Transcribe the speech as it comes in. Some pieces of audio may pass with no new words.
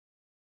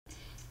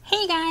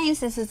Hey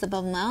guys, this is the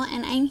Bubble Mo,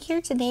 and I'm here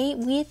today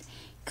with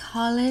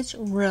College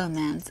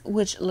Romance,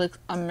 which looks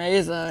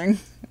amazing.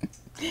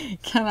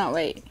 Cannot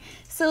wait.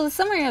 So the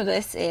summary of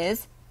this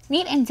is: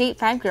 meet and date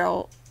five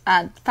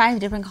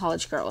different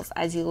college girls.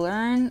 As you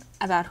learn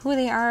about who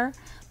they are,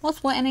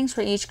 multiple endings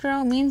for each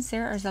girl means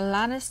there is a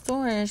lot of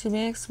stories to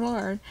be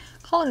explored.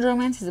 College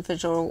Romance is a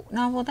visual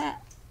novel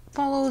that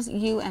follows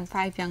you and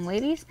five young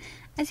ladies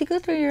as you go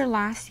through your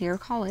last year of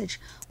college.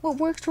 What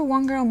works for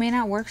one girl may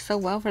not work so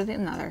well for the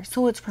another,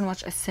 so it's pretty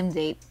much a sim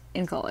date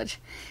in college.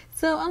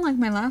 So unlike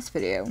my last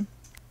video,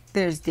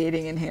 there's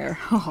dating in here.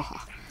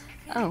 Oh,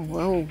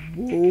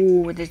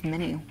 whoa, there's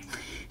many.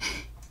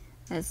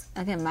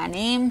 Okay, my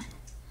name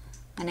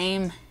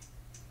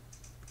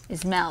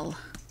is Mel,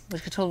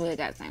 which could totally be a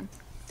guy's name.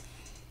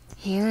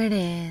 Here it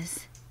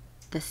is,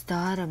 the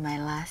start of my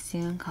last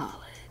year in college.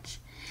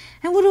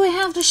 And what do I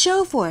have to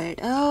show for it?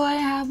 Oh, I'll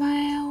have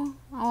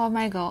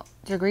my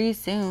degree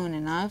soon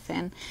enough,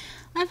 and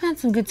I've had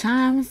some good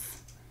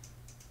times.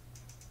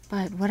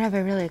 But what have I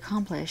really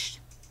accomplished?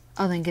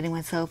 Other than getting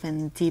myself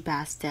in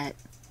deep-ass debt.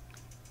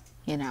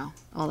 You know,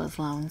 all those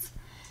loans.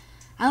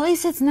 At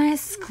least it's a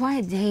nice,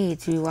 quiet day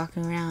to be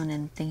walking around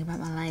and thinking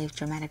about my life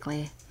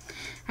dramatically.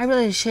 I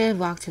really should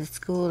walk to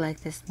school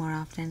like this more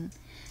often.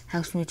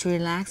 Helps me to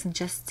relax and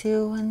just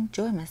to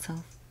enjoy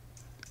myself.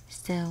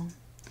 Still,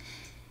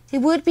 it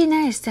would be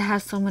nice to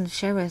have someone to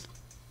share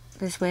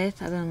this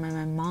with, other than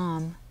my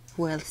mom,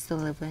 who I still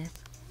live with.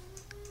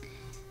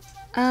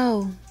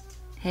 Oh,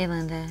 hey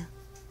Linda.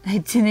 I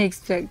didn't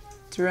expect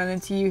to run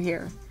into you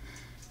here.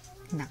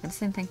 I'm not gonna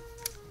say anything.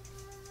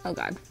 Oh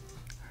God,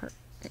 her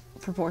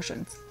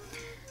proportions.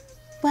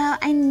 Well,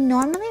 I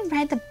normally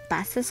ride the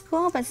bus to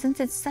school, but since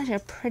it's such a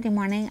pretty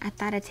morning, I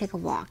thought I'd take a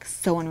walk.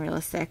 So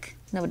unrealistic.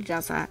 Nobody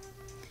does that.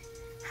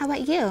 How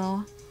about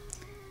you?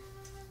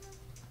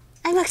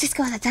 I walk to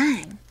school all the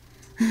time.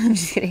 I'm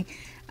just kidding.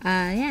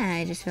 Yeah,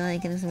 I just feel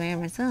like getting some air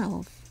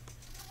myself.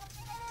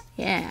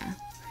 Yeah.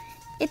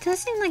 It does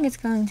seem like it's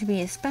going to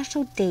be a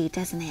special day,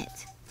 doesn't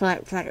it?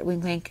 Flutter,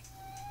 wink, wink.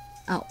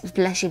 Oh,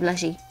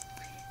 blushy.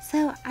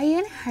 So, are you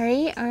in a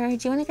hurry, or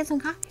do you want to get some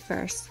coffee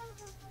first?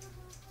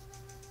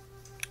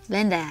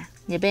 Linda,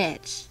 you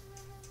bitch.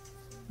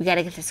 We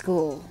gotta get to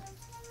school.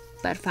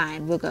 But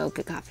fine, we'll go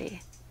get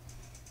coffee.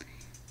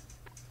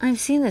 I've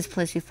seen this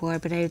place before,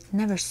 but I've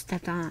never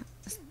stopped by.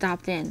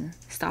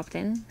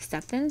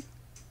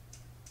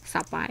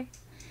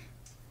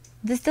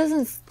 This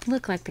doesn't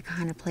look like the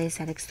kind of place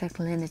I'd expect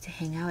Linda to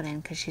hang out in,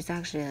 because she's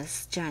actually a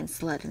giant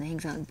slut and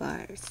hangs out in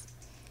bars.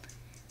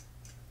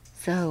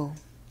 So,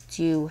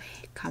 do you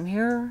come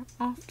here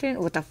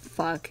often? What the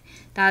fuck?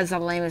 That is the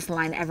lamest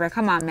line ever.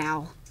 Come on,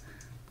 Mal.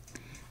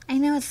 I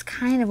know it's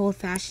kind of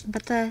old-fashioned,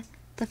 but the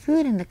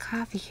food and the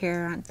coffee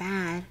here aren't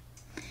bad.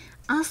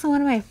 Also,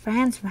 one of my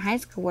friends from high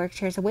school works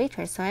here as a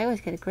waitress, so I always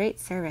get a great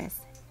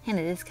service and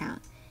a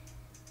discount.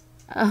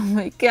 Oh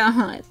my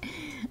God.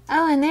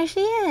 Oh, and there she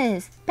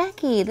is.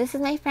 Becky, this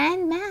is my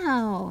friend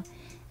Mel.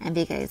 And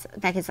because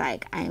Becky's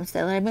like, I'm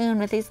still in a moon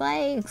with these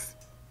legs.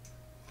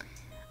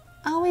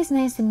 Always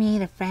nice to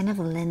meet a friend of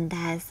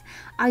Linda's.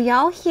 Are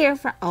y'all here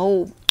for...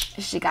 Oh,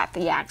 she got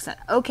the accent.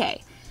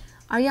 Okay.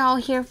 Are y'all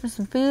here for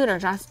some food or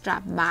just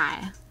drop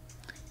by?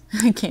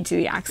 I can't do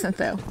the accent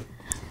though.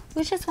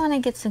 We just want to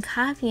get some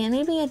coffee and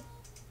maybe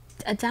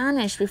a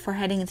Danish before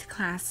heading into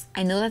class.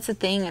 I know that's a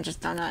thing, I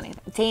just don't know anything.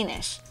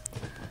 Danish.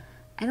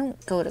 I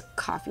don't go to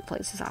coffee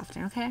places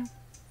often, okay?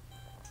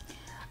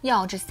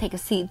 Y'all just take a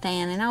seat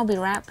then, and I'll be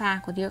right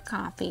back with your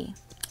coffee.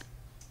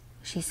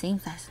 She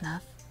seems nice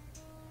enough.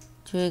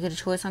 Do you get a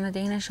choice on the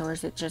Danish, or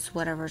is it just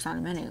whatever's on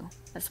the menu?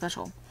 That's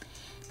special.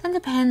 That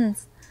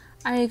depends.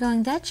 Are you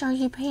going Dutch, or are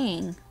you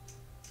paying?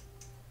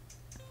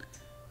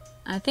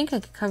 I think I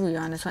could cover you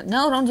on this one.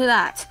 No, don't do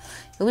that.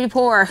 You'll be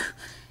poor.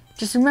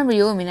 Just remember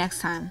you owe me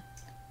next time.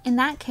 In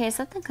that case,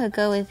 I think I'll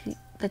go with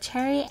the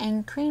cherry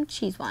and cream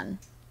cheese one.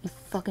 You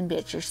fucking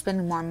bitch, you're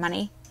spending more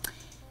money.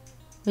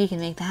 We can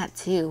make that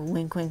too.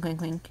 Wink, wink,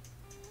 wink, wink.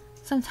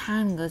 Some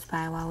time goes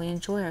by while we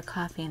enjoy our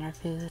coffee and our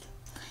food.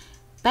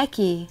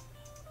 Becky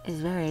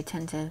is very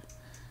attentive,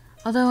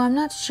 although I'm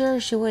not sure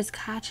she always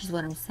catches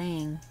what I'm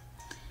saying.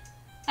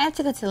 I have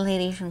to go to the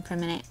ladies' room for a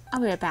minute. I'll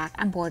be right back.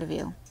 I'm bored of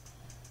you.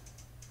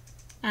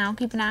 And I'll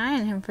keep an eye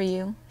on him for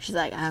you. She's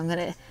like, I'm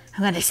gonna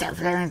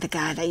separate the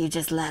guy that you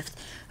just left.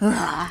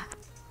 Okay,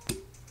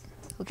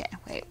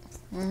 wait.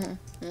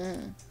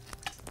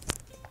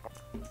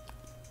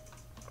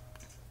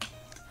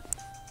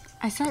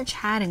 I started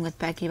chatting with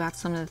Becky about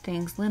some of the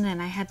things Linda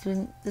and I had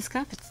been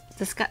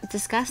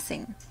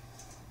discussing,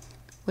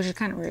 which is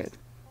kind of rude.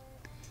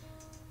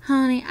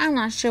 Honey, I'm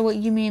not sure what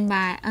you mean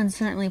by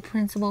uncertainly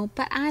principled,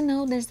 but I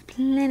know there's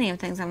plenty of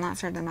things I'm not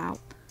certain about.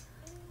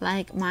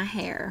 Like my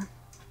hair.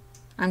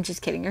 I'm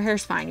just kidding. Your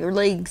hair's fine. Your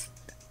legs,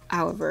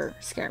 however,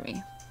 scare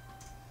me.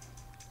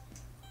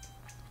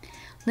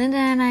 Linda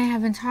and I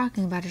have been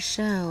talking about a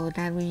show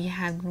that we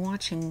have been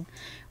watching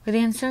where the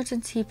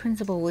uncertainty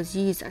principle was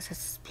used as a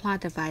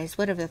plot device,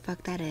 whatever the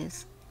fuck that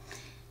is.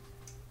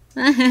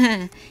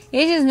 It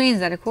just means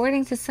that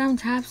according to some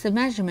types of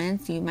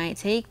measurements you might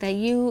take, that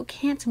you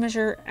can't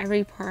measure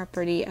every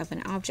property of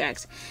an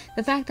object.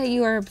 The fact that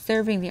you are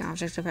observing the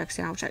object affects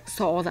the object.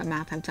 So all that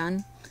math I've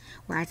done,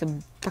 where I have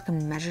to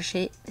fucking measure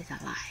shit, is a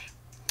lie.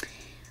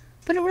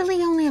 But it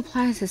really only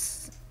applies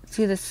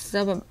to the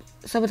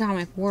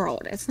subatomic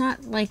world. It's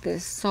not like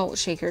this salt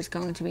shaker is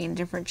going to be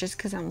indifferent just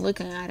because I'm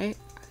looking at it.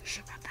 Are you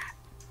sure about that?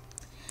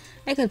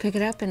 I could pick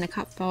it up and the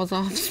cup falls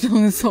off,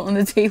 spilling the salt on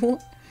the table.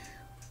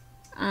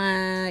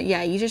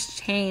 Yeah, you just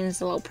changed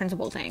the little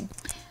principal thing.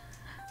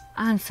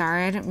 I'm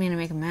sorry, I didn't mean to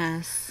make a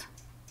mess.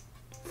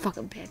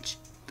 Fucking bitch.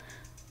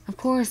 Of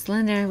course,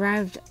 Linda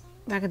arrived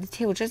back at the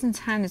table just in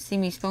time to see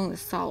me spilling the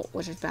salt,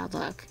 which is bad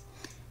luck.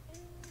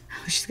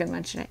 I was just gonna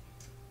mention it.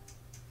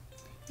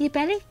 You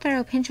better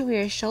throw a pinch over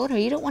your shoulder.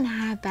 You don't want to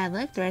have bad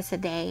luck the rest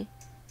of the day.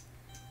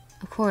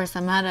 Of course,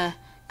 I'm at a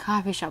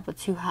coffee shop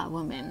with two hot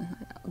women.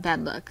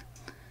 Bad luck.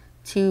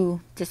 Two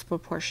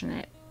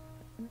disproportionate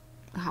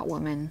hot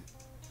women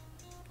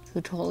who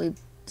totally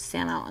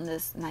stand out in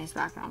this nice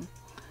background.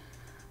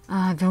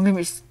 Don't get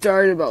me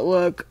started about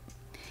luck.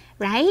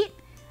 Right?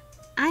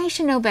 I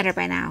should know better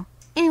by now.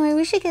 Anyway,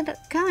 we should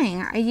get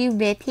going. Are you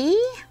ready?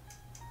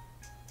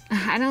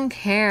 I don't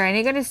care. I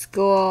need to go to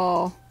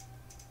school.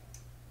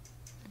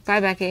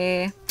 Bye,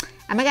 Becky.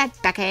 Oh my god,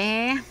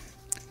 Becky.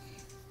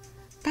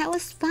 That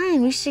was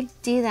fun. We should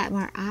do that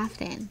more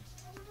often.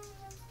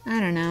 I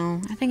don't know.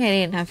 I think I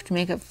ate enough to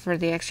make up for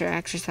the extra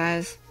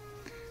exercise.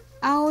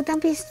 Oh,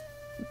 don't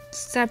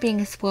start being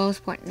a spoil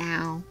sport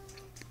now.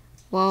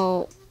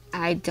 Well,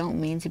 I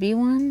don't mean to be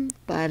one,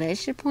 but I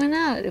should point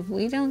out, if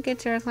we don't get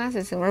to our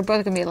classes, and we're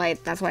both going to be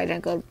late, that's why I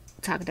didn't go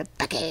talking to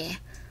Becky.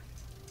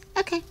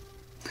 Okay.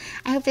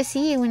 I hope to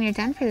see you when you're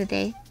done for the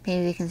day.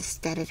 Maybe we can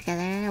study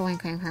together.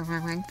 Wink, wink, wink,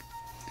 wink, wink.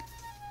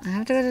 I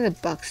have to go to the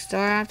bookstore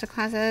after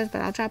classes,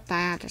 but I'll drop by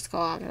after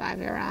school after I'll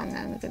be around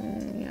and we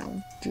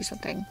can, do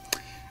something.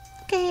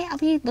 Okay, I'll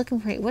be looking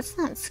for you. What's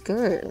that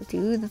skirt,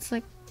 dude? That's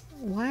like,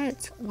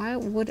 what? Why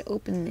would it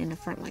open in the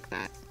front like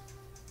that?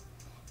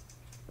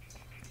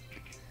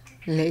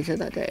 Later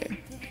that day.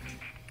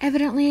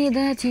 Evidently,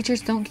 the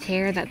teachers don't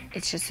care that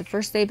it's just the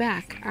first day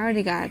back. I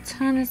already got a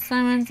ton of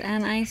assignments,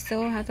 and I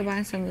still have to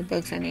buy some of the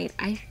books I need.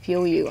 I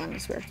feel you on the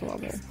spiritual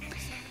level.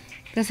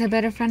 Guess I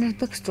better find a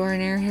bookstore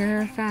near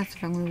here fast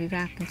if I'm going to be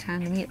back in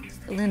time to meet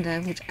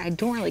Linda, which I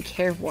don't really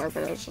care for,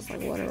 but I was just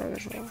like, whatever.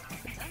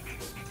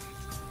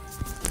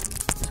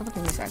 Stop with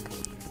the music.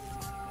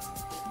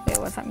 Wait,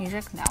 what's that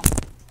music? No.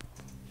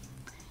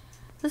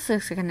 This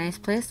looks like a nice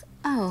place.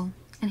 Oh,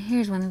 and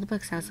here's one of the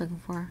books I was looking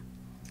for.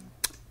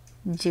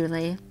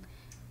 Julie,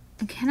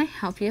 can I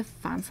help you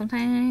find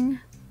something?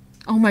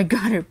 Oh my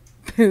god, her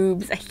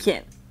boobs. I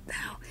can't.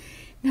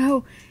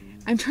 No.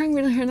 I'm trying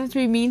really hard not to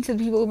be mean to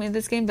the people who made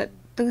this game, but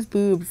those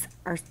boobs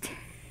are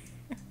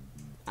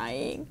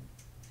terrifying.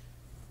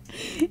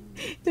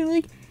 They're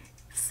like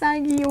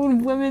saggy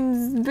old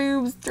women's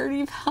boobs,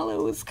 dirty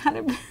pillows, kind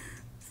of.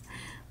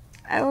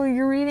 Oh,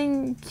 you're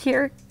reading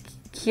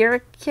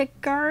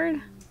Kierkegaard?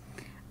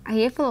 Are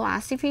you a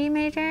philosophy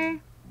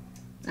major?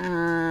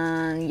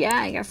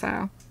 Yeah, I guess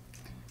so.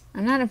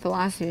 I'm not a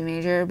philosophy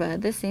major,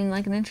 but this seemed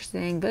like an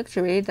interesting book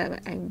to read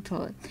that I'm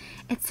told.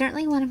 It's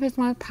certainly one of his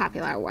more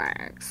popular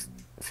works,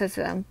 says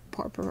the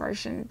poor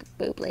proportioned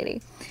boob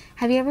lady.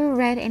 Have you ever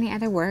read any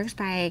other works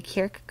by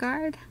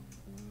Kierkegaard?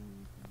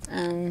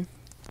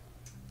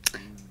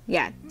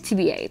 Yeah,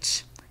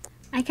 TBH.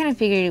 I kind of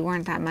figured you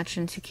weren't that much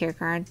into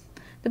Kierkegaard.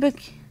 The book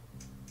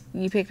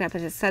you picked up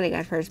as a study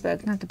guide for his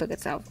book, not the book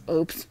itself.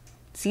 Oops.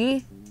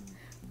 See?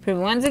 Prove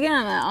once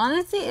again that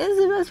honesty is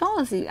the best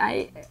policy.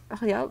 I'm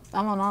an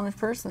honest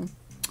person.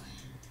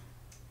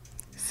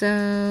 So,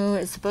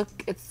 is the book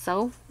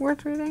itself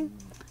worth reading?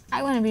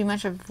 I wouldn't be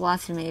much of a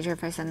philosophy major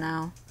if I said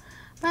no.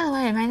 By the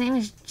way, my name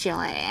is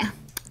Julie.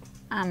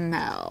 I'm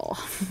Mel.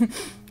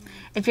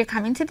 If you're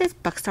coming to this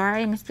bookstore,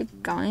 you must be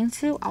going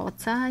to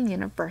Alta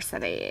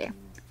University.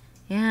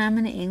 Yeah, I'm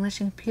an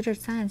English and computer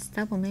science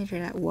double major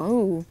at...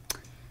 Whoa.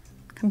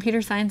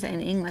 Computer science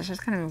and English. That's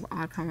kind of an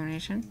odd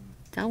combination.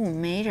 Double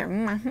major.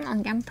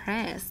 I'm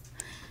impressed.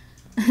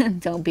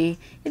 Don't be.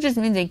 It just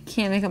means I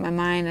can't make up my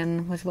mind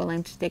and was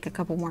willing to take a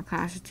couple more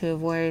classes to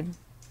avoid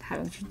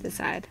having to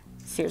decide.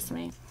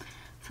 Seriously.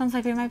 Sounds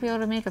like we might be able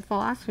to make a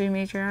philosophy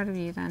major out of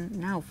you then.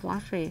 No,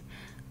 philosophy.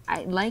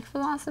 I like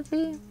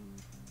philosophy,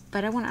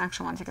 but I wouldn't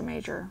actually want to take a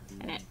major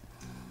in it.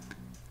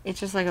 It's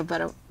just like a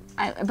bunch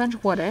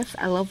of what ifs.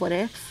 I love what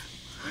ifs.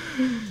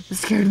 It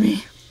scared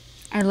me.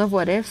 I love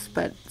what ifs,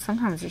 but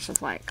sometimes it's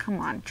just like, come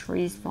on,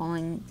 trees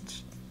falling,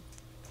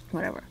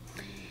 whatever.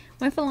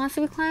 My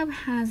philosophy club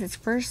has its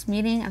first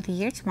meeting of the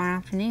year tomorrow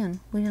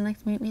afternoon. Would you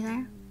like to meet me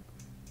there?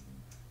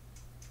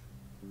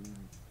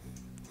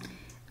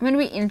 I'm going to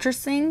be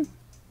interesting,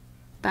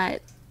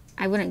 but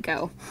I wouldn't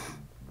go.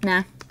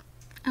 Nah.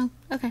 Oh,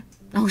 okay.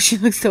 Oh, she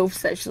looks so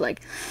upset. She's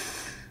like,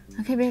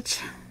 okay, bitch.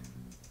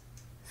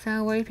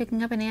 So, were you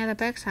picking up any other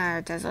books?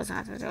 I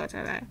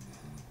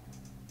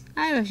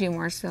have a few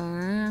more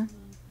still.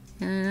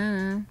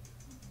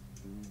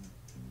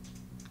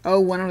 Oh,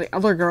 one of the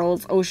other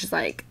girls. Oh, she's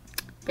like,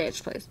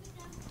 bitch, please.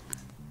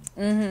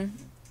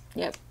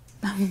 Yep.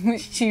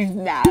 She's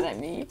mad at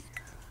me.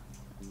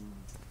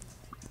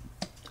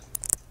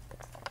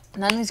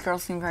 None of these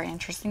girls seem very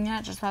interesting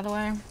yet, just by the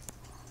way.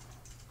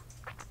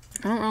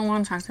 I don't really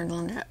want to talk to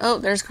Linda. Oh,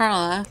 there's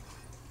Carla.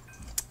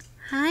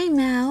 Hi,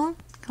 Mel.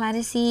 Glad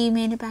to see you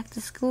made it back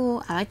to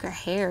school. I like her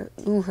hair.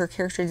 Ooh, her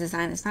character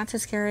design is not too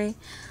scary.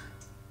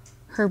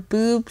 Her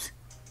boobs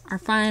are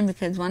fine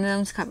because one of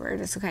them's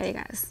covered. It's okay, you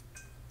guys.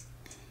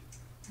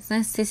 It's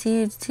nice to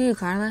see you too,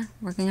 Carla.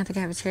 Working at the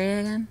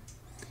cafeteria again?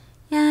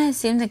 Yeah, I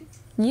assumed the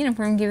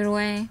uniform gave it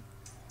away.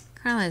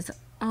 Carla is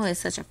always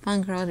such a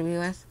fun girl to be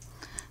with.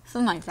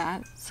 Something like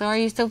that. So are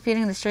you still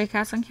feeding the stray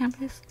cats on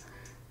campus?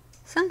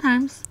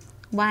 Sometimes.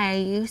 Why, are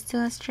you used to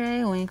a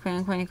stray? Wink,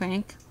 wink, wink,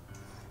 wink.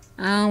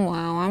 Oh,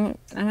 well,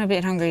 I'm a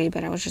bit hungry,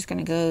 but I was just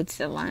gonna go to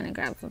the line and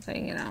grab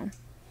something, you know.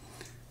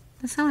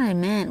 That's not what I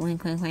meant,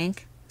 wink, wink,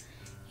 wink.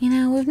 You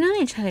know, we've known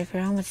each other for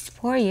almost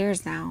 4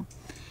 years now,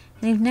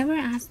 and you've never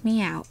asked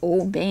me out.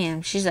 Oh,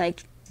 bam, she's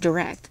like,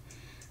 direct.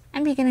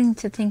 I'm beginning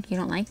to think you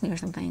don't like me or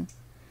something.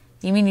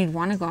 You mean you'd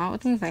want to go out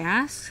with me if I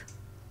asked?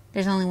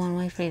 There's only one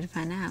way for you to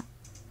find out.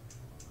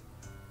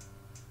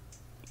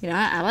 You know,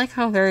 I like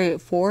how very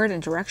forward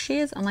and direct she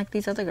is, unlike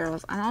these other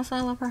girls. And also,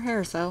 I love her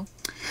hair, so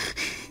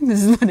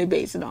this is what I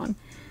base it on.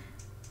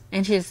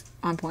 And she has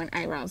on point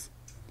eyebrows.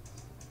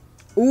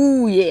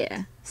 Ooh,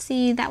 yeah.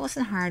 See, that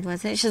wasn't hard,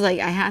 was it? She's like,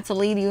 I had to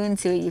lead you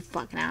into it, you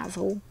fucking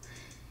asshole.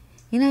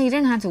 You know, you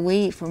didn't have to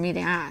wait for me to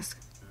ask.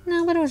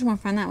 No, but it was more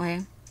fun that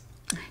way.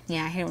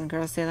 Yeah, I hate when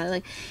girls say that.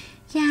 Like,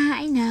 yeah,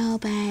 I know,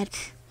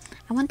 but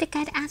I want the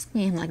guy to ask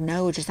me. I'm like,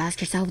 no, just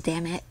ask yourself,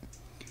 damn it.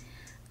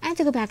 I have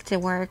to go back to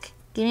work.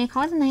 Give me a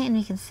call tonight and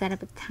we can set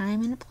up a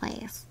time and a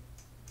place.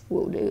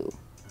 Will do.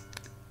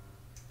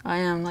 I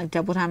am like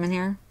double time in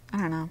here. I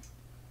don't know.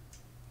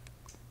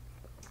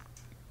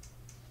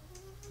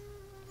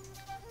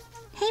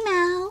 Hey,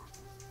 Mel.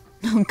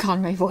 Oh,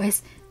 God, my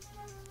voice.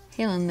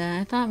 Hey, Linda.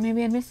 I thought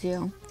maybe I'd miss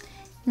you.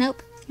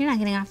 Nope, you're not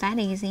getting off that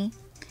easy.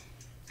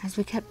 As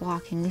we kept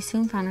walking, we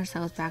soon found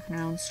ourselves back in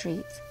our own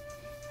streets.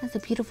 That's a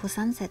beautiful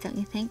sunset, don't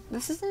you think?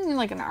 This isn't even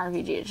like an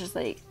RPG. It's just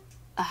like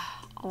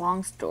a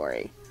long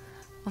story.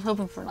 I was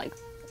hoping for like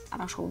an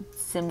actual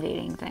sim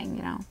dating thing,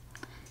 you know.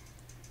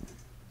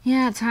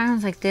 Yeah, at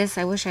times like this,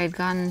 I wish I had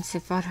gotten into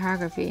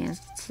photography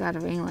instead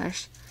of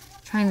English.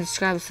 Trying to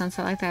describe a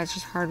sunset like that is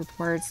just hard with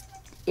words.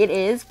 It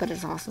is, but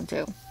it's awesome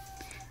too.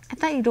 I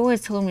thought you'd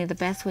always told me the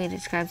best way to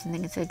describe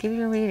something is to give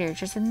your reader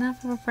just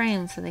enough of a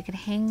frame so they could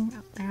hang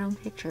up their own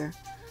picture.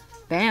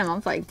 Bam,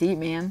 that's like deep,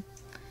 man.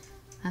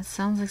 That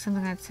sounds like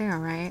something I'd say,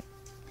 alright.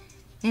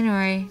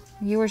 Anyway,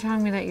 you were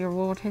telling me that your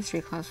world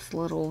history class was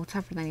a little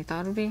tougher than you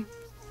thought it would be.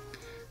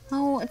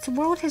 Oh, it's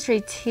world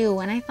history 2,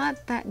 and I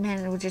thought that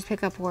meant it would just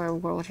pick up where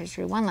world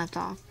history 1 left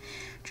off.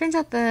 Turns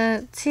out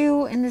the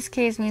 2 in this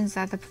case means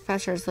that the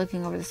professor is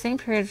looking over the same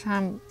period of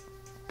time,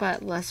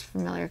 but less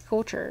familiar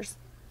cultures.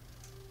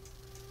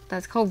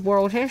 That's called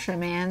world history,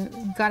 man.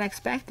 You gotta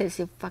expect this,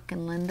 you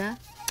fucking Linda.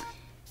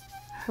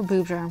 Her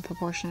boobs are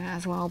unproportionate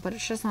as well, but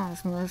it's just not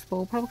as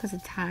noticeable, probably because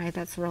it's high.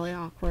 That's really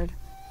awkward.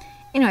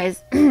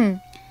 Anyways,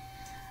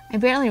 I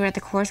barely read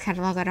the course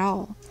catalog at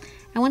all.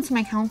 I went to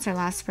my counselor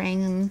last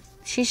spring, and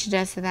she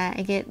suggested that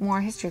I get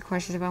more history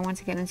courses if I want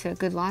to get into a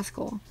good law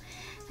school.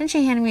 Then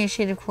she handed me a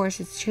sheet of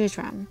courses to choose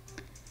from.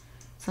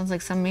 Sounds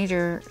like some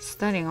major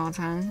studying all the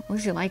time. At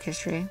least you like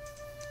history.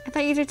 I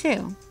thought you did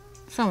too.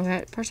 Some of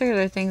it,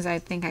 particular things I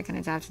think I can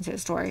adapt into a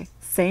story.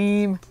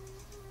 Same.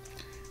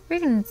 We're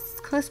getting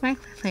close to my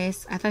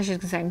place. I thought she was going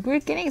to say, we're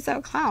getting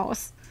so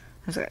close.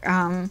 I was like,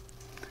 do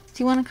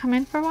you want to come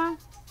in for a while?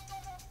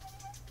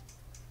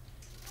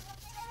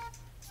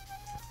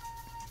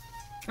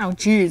 Oh,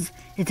 jeez.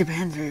 It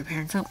depends where your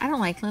parents home. I don't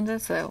like Linda,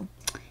 so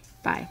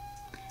bye.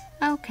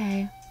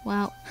 Okay.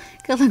 Well,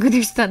 good luck with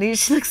your studies.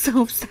 She looks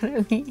so upset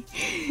at me.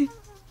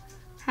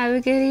 Have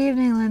a good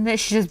evening, Linda.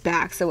 She just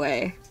backs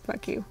away.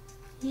 Fuck you.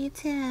 You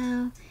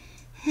too.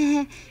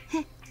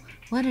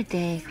 What a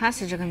day.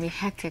 Classes are going to be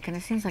hectic, and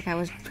it seems like I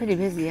was pretty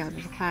busy out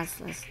of the class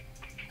list.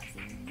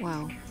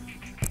 Whoa.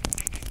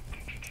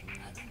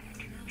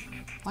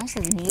 Why is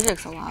the music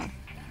so loud?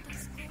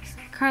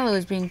 Carla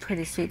was being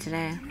pretty sweet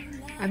today.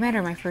 I met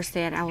her my first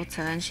day at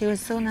Alta, and she was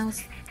so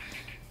nice.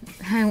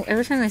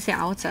 Every time I say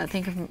Alta, I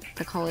think of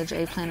the college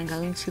I plan on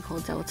going to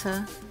called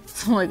Delta.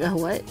 So I'm like,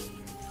 what?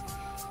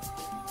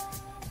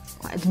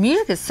 The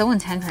music is so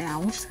intense right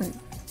now. I'm just gonna...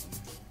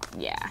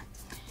 Yeah.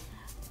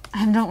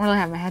 I don't really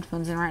have my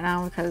headphones in right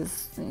now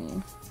because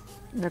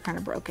they're kind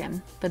of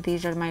broken. But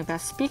these are my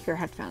best speaker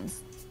headphones.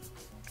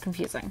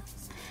 Confusing.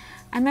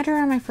 I met her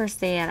on my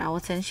first day at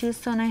Alta, and she was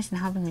so nice in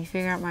helping me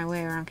figure out my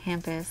way around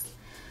campus.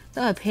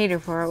 Though I paid her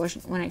for it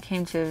when it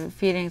came to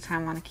feeding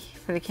time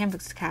for the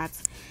campus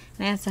cats,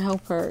 and I had to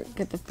help her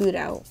get the food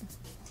out.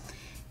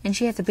 And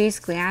she had to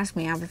basically ask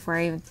me out before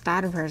I even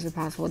thought of her as a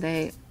possible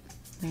date.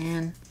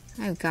 Man,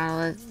 I've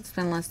gotta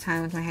spend less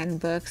time with my head in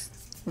books.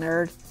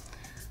 Nerd.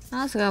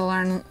 I also gotta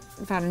learn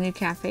about a new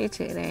cafe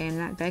today and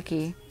met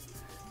Becky.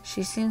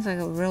 She seems like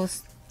a real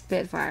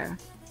spitfire.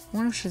 I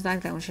wonder if she's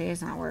like that when she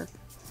is not at work.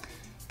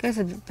 Guess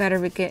I'd better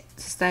get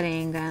to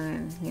studying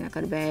then and,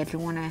 go to bed if you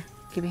want to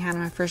get behind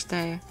on my first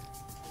day.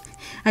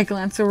 I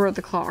glanced over at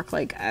the clock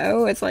like,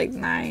 oh, it's like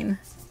 9.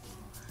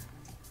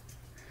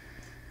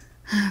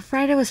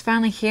 Friday was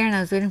finally here and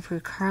I was waiting for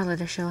Carla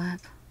to show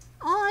up.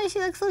 Oh, she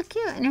looks so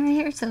cute. I never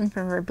hear something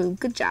from her, boo.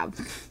 Good job.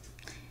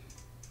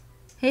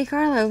 Hey,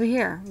 Carla, over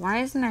here. Why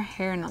isn't her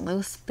hair in a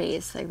little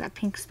space, like that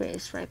pink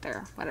space right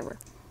there? Whatever.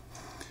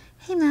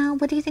 Hey, Mel,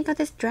 what do you think of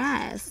this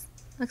dress?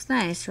 Looks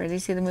nice. Ready to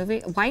see the movie?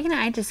 Why can't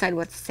I decide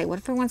what to say? What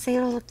if everyone say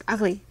it'll look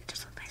ugly? It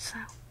just looks nice,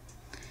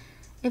 though.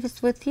 If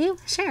it's with you,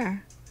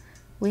 sure.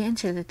 We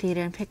entered the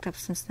theater and picked up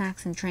some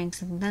snacks and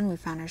drinks, and then we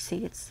found our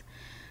seats.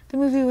 The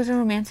movie was a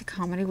romantic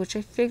comedy, which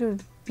I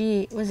figured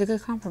was a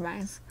good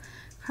compromise.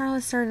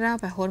 Carla started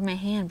out by holding my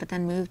hand, but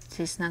then moved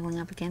to snuggling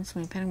up against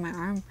me, pulling my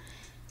arm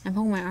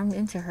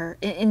into her.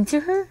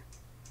 Into her?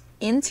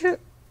 Into...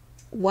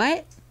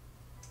 What?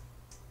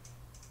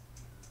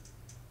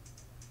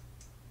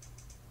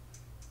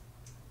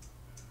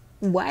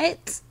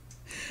 What?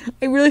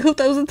 I really hope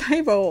that was a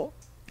typo.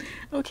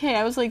 Okay,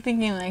 I was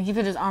thinking he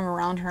put his arm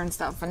around her and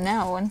stuff, but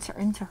no,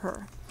 into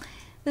her.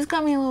 This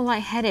got me a little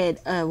lightheaded.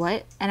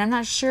 What? And I'm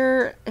not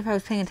sure if I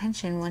was paying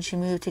attention when she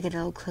moved to get a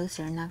little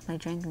closer and knocked my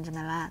drink into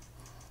my lap.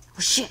 Oh,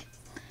 shit.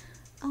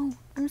 Oh,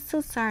 I'm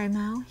so sorry,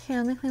 Mal. Here,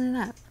 let me clean it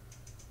up.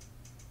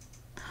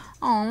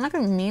 Oh, I'm not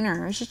gonna be mean to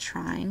her. She's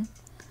trying.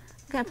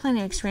 I've got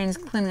plenty of experience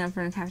cleaning up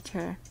in the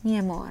cafeteria. Mi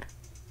amor.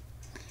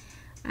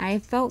 I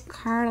felt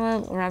Carla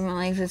rub my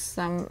legs with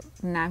some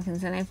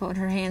napkins and I felt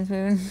her hands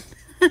moving.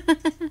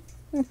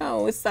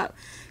 No, stop.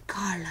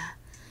 Carla.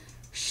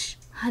 Shh.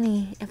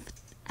 Honey, if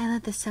I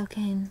let this soak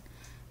in,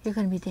 you're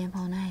going to be damp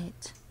all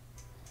night.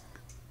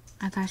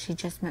 I thought she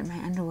just meant my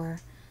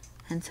underwear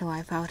until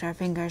I felt her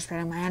fingers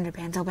spreading my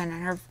underpants open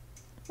and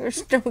her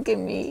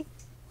stroking me.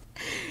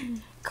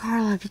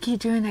 Carla, if you keep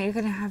doing that, you're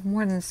going to have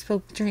more than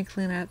spilled drink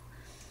cleanup.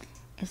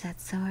 Is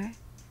that so?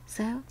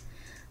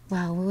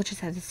 Well, we'll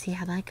just have to see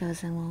how that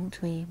goes, and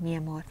won't we, mi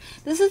amor?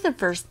 This is the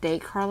first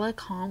date, Carla.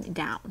 Calm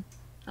down.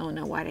 I don't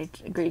know why I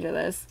agreed to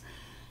this.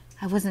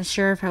 I wasn't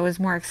sure if I was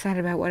more excited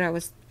about what I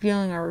was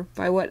feeling or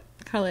by what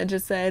Carla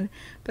just said,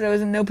 but I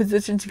was in no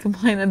position to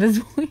complain at this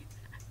point.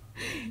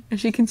 And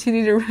she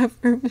continued to wrap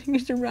her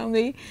fingers around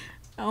me.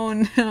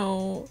 Oh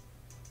no.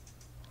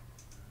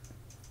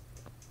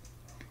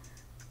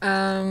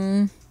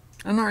 I'm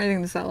not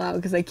reading this out loud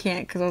because I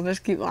can't, because I'll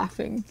just keep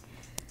laughing.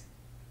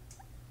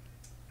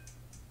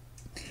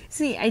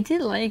 See, I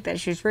did like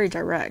that she was very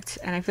direct,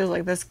 and I feel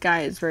like this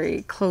guy is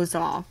very closed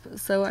off.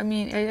 So, I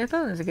mean, I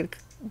thought it was a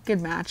good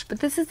match.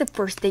 But this is the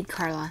first date,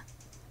 Carla.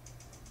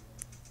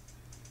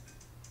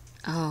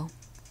 Oh.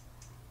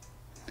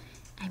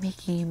 I'm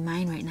making you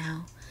mine right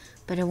now,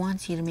 but I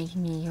want you to make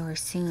me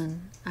yours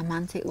soon.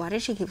 Amante. Why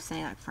does she keep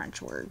saying like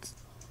French words?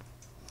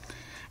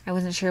 I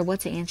wasn't sure what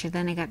to answer.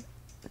 Then I got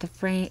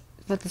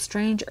the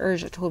strange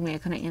urge that told me I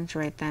couldn't answer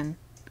right then.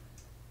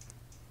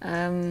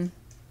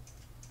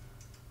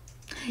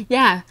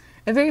 Yeah,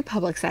 a very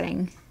public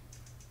setting.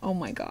 Oh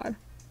my god.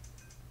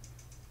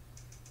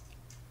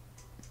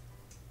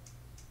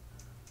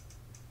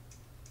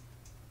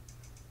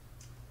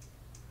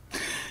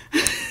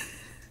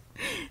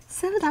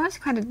 So that was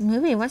quite a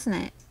movie, wasn't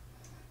it?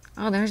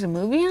 Oh, there's a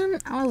movie on?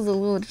 I was a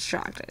little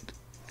distracted.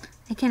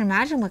 I can't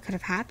imagine what could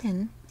have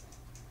happened.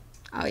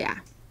 Oh yeah,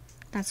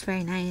 that's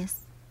very nice.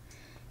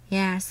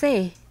 Yeah,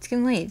 say, it's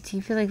getting late. Do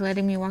you feel like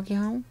letting me walk you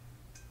home?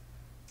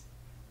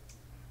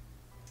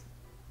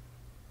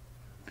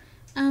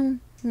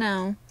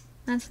 No,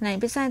 not tonight.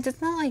 Besides, it's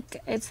not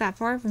like it's that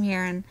far from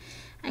here, and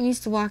I'm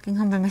used to walking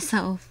home by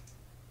myself.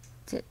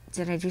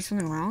 Did I do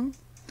something wrong?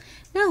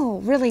 No,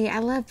 really, I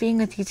love being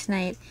with you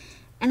tonight,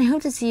 and I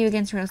hope to see you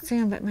again real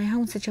soon, but my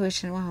home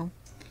situation, well,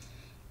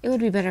 it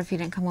would be better if you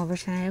didn't come over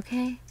tonight,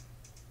 okay?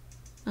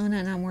 Oh, no,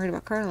 I'm worried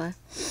about Carla.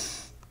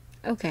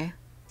 Okay.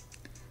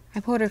 I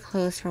pulled her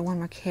close for one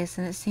more kiss,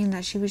 and it seemed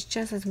that she was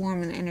just as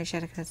warm and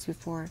energetic as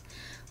before,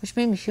 which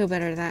made me feel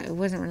better that it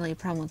wasn't really a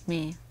problem with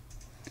me.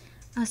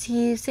 I'll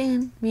see you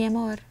soon, mi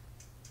amor.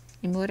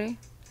 Amore?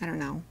 I don't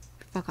know.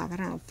 Fuck off, I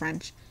don't know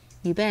French.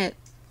 You bet.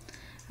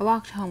 I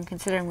walked home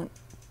considering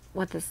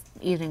what this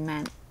evening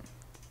meant.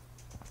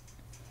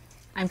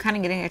 I'm kind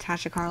of getting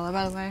attached to Carla,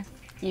 by the way.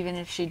 Even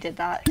if she did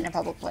that in a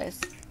public place.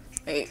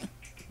 Wait.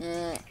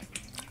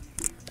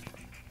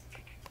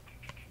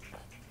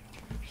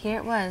 Here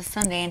it was,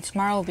 Sunday, and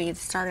tomorrow will be the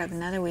start of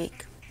another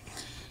week.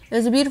 It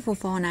was a beautiful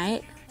fall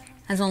night,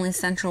 as only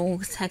central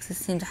Texas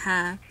seemed to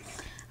have.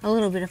 A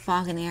little bit of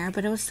fog in the air,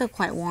 but it was still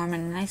quite warm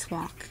and a nice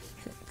walk.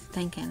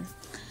 Thinking.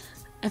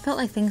 I felt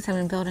like things had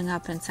been building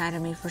up inside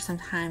of me for some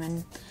time,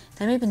 and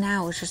that maybe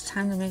now it was just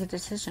time to make a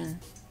decision.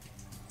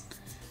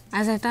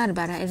 As I thought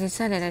about it, I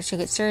decided I should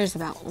get serious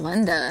about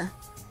Linda.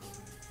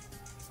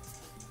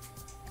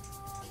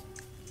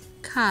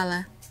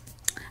 Carla.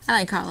 I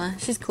like Carla.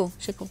 She's cool.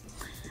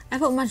 I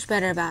felt much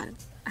better about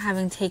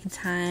having taken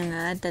time.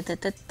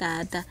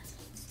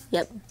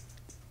 Yep.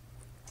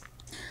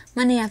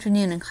 Monday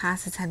afternoon and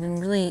classes had been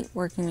really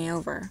working me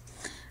over.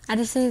 I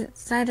decided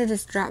to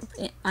just drop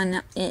in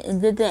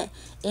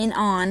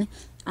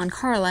on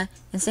Carla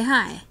and say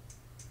hi.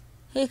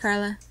 Hey,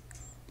 Carla.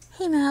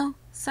 Hey, Mel.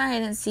 Sorry I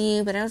didn't see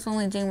you, but I was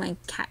only doing my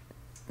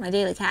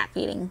daily cat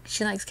feeding.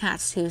 She likes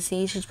cats too,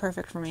 see? She's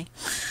perfect for me.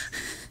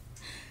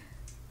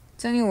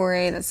 Don't you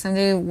worry that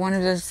someday one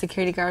of those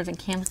security guards on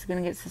campus is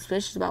going to get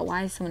suspicious about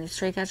why so many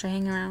stray cats are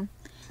hanging around.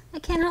 I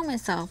can't help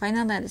myself. I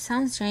know that it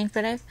sounds strange,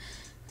 but I've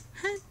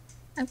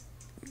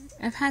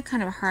had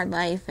kind of a hard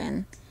life,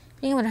 and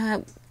being able to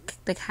help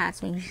the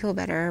cats makes me feel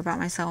better about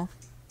myself.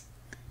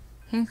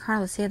 Hearing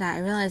Carla say that, I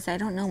realized I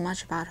don't know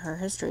much about her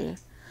history.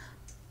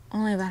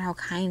 Only about how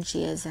kind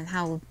she is and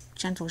how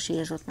gentle she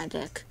is with my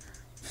dick.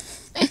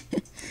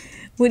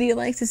 Would you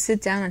like to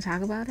sit down and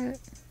talk about it?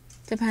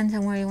 Depends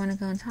on where you want to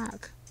go and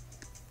talk.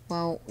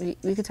 Well,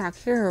 we could talk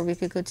here, or we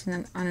could go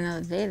on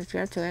another date if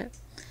you're up to it.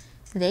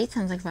 The date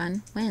sounds like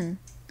fun. When?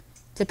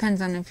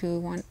 Depends on if you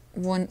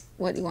want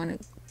what you want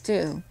to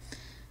do.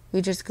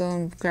 We just go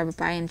and grab a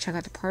bite and check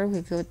out the park. We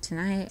go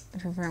tonight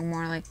if you're feeling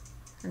more like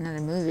another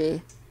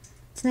movie.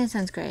 Tonight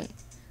sounds great.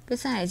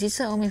 Besides, you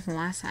still owe me from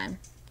last time.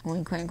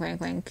 Wink, wink,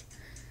 wink, wink.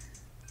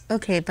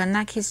 Okay, but in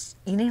that case,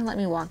 you need to let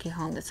me walk you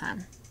home this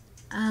time.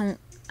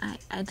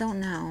 I don't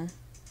know.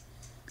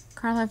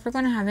 Carla, if we're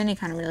going to have any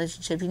kind of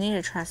relationship, you need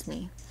to trust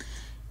me.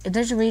 If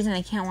there's a reason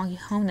I can't walk you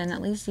home, then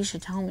at least you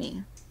should tell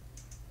me.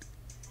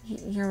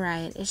 You're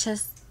right. It's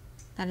just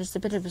that it's a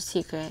bit of a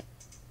secret.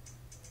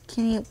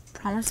 Can you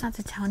promise not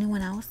to tell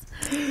anyone else?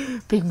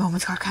 Big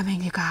moments are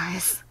coming, you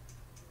guys.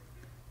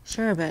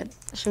 Sure, but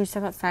should we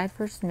step outside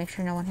first and make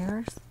sure no one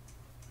hears?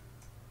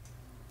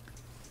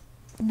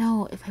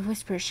 No, if I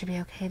whisper, it should be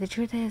okay. The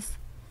truth is,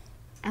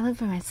 I live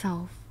by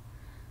myself.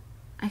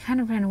 I kind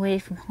of ran away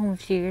from home a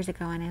few years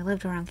ago, and I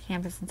lived around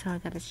campus until I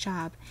got this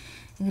job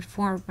and could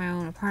afford my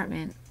own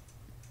apartment.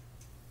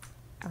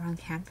 Around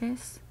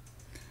campus?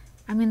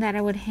 I mean that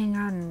I would hang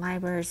out in the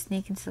library,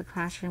 sneak into the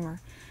classroom,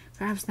 or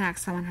grab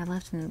snacks someone had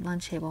left in the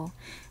lunch table,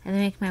 and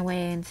then make my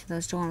way into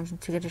those dorms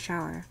to get a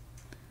shower.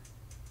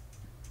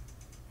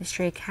 The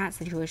stray cat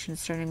situation is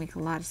starting to make a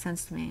lot of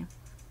sense to me.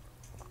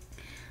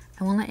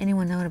 I won't let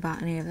anyone know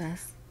about any of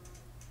this.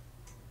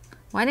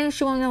 Why didn't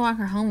she want me to walk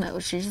her home, though?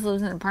 She just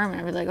lives in an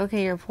apartment. I'd be like,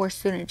 okay, you're a poor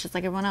student, just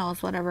like everyone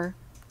else, whatever.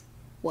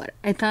 What?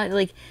 I thought,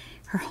 like,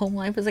 her home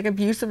life was, like,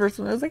 abusive or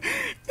something. I was like,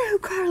 no,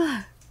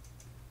 Carla!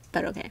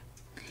 But okay.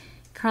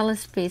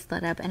 Carla's face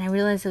lit up, and I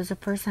realized it was the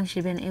first time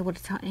she'd been able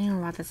to tell anyone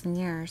about this in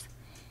years.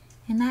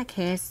 In that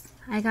case,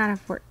 I get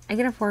off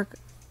work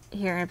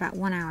here in about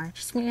 1 hour.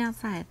 Just meet me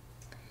outside.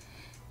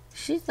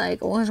 She's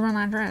like, always run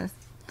that dress.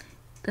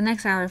 The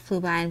next hour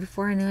flew by, and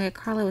before I knew it,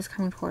 Carla was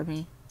coming toward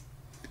me.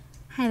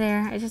 Hi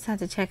there, I just had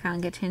to check out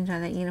and get changed out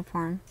of that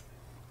uniform.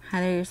 Hi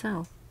there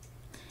yourself.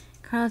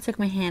 Carla took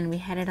my hand and we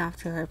headed off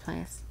to her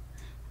place.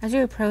 As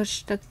we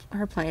approached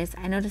her place,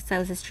 I noticed that it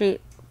was a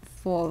street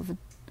full of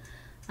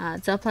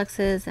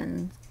duplexes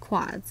and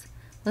quads.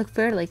 Looked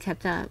fairly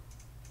kept up.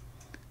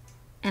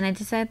 And I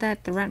decided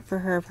that the rent for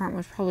her apartment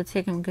was probably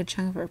taking a good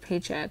chunk of her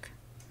paycheck.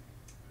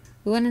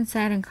 We went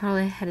inside and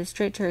Carla headed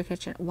straight to her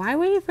kitchen. Why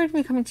were you afraid of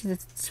me coming to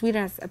this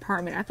sweet-ass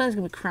apartment? I thought it was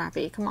going to be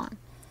crappy. Come on.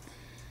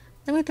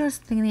 Let me throw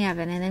something in the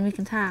oven and then we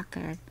can talk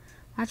or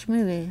watch a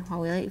movie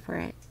while we wait for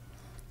it.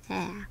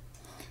 Yeah.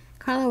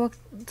 Carla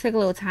took a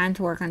little time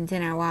to work on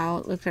dinner while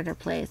I looked at her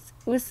place.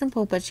 It was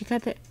simple, but she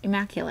kept it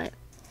immaculate.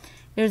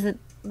 There was a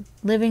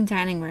living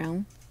dining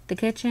room, the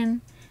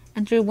kitchen,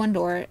 and through one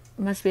door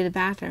must be the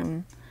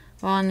bathroom,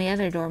 while on the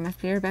other door must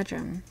be her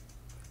bedroom.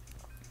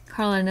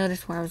 Carla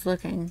noticed where I was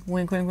looking.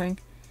 Wink, wink,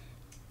 wink.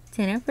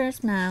 Dinner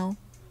first, Mel.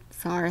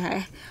 Sorry,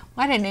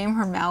 why did I name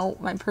her Mel?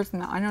 My person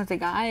Mel. I know it's a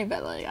guy,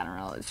 but like I don't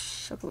know. It's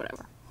shook or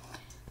whatever.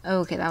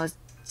 Okay, that was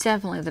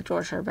definitely the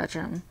door to her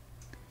bedroom.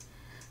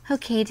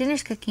 Okay,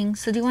 dinner's cooking.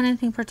 So do you want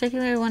anything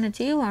particular you want to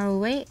do while we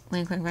wait?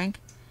 Wink, wink, wink.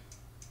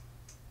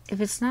 If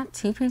it's not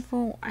too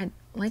painful, I'd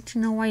like to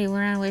know why you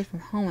ran away from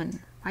home and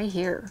why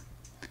here.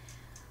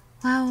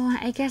 Well,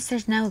 I guess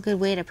there's no good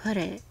way to put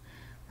it.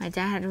 My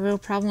dad had a real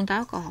problem with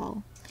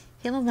alcohol.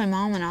 He loved my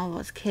mom and all of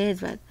us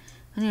kids, but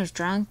when he was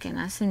drunk, and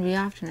that seemed to be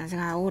often as I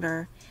got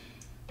older,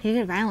 he'd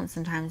get violent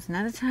sometimes, and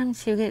other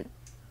times he would get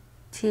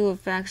too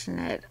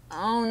affectionate.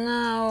 Oh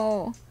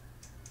no!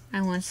 I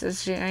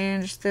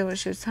understood what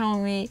she was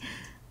telling me.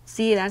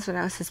 See, that's what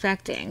I was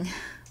suspecting.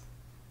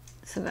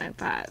 So I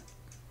thought,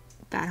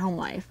 bad home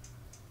life.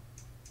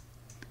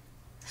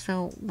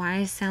 So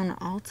why sound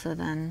Alta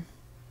then?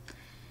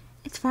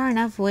 It's far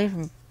enough away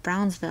from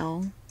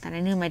Brownsville that I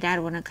knew my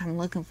dad wouldn't come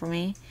looking for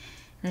me,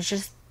 and it's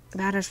just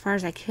about as far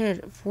as I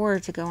could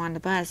afford to go on the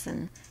bus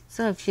and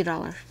still have a few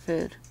dollars for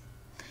food.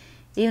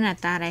 Even at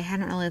that, I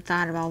hadn't really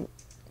thought about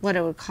what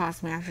it would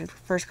cost me after the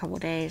first couple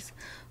of days.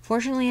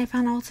 Fortunately, I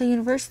found Alta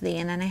University,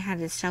 and then I had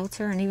a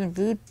shelter and even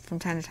food from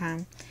time to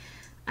time.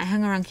 I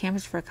hung around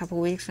campus for a couple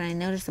of weeks when I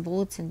noticed the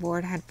bulletin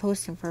board had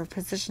posting for a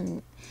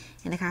position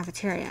in the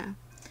cafeteria.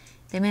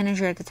 The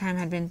manager at the time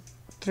had been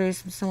through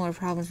some similar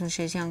problems when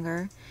she was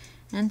younger,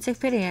 and took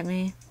pity at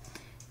me.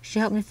 She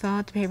helped me fill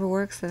out the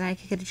paperwork so that I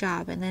could get a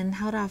job, and then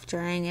held off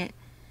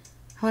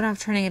hold off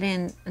turning it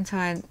in until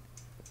I had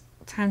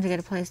time to get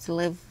a place to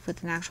live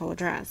with an actual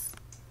address.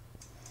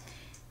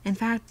 In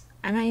fact,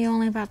 I met you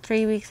only about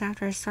 3 weeks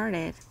after I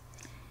started.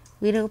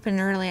 We'd open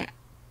early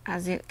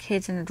as the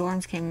kids in the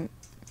dorms came.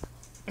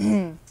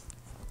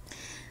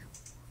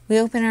 We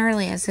open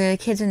early as the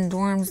kids in the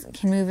dorms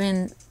can move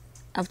in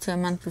up to a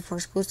month before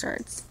school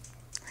starts.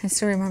 I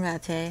still remember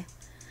that day.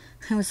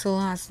 I was so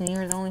lost, and you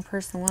were the only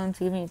person willing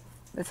to give me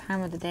the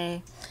time of the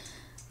day.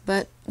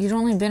 But you'd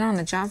only been on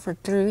the job for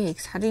 3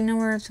 weeks. How do you know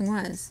where everything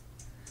was?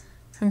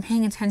 From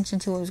paying attention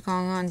to what was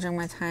going on during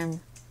my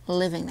time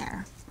living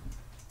there.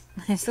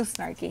 It's so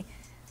snarky.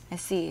 I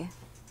see.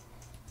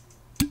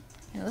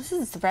 This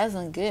is a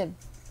surprisingly good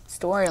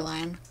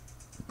storyline.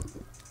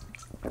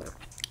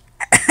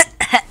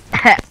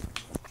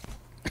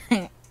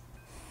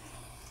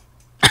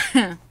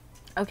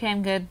 Okay,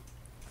 I'm good.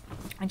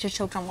 I just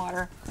choked on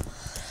water.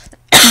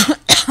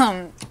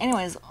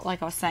 Anyways,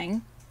 like I was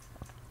saying,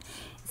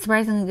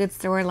 surprisingly good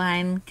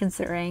storyline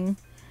considering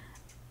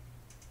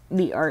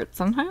the art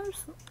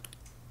sometimes.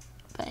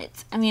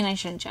 But, I mean, I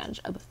shouldn't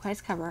judge a book by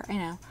its cover. I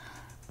know.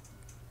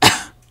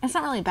 It's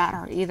not really bad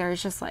art either.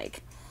 It's just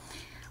like,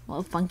 a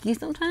little funky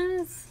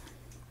sometimes.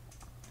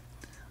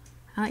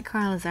 I like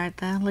Carla's art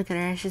though. Look at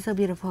her. She's so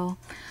beautiful.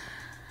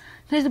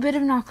 There's a bit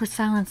of an awkward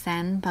silence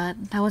then,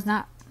 but that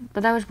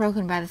was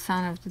broken by the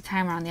sound of the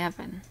timer on the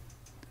oven.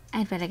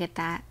 I'd better get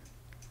that.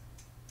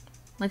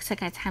 Looks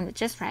like I timed it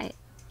just right.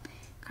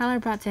 Carla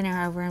brought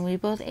dinner over and we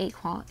both ate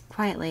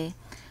quietly,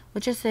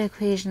 with just the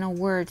occasional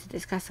word to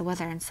discuss the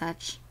weather and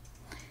such.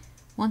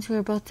 Once we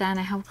were both done,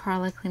 I helped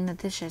Carla clean the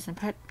dishes and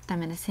put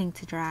them in a sink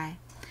to dry.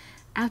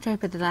 After I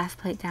put the last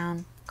plate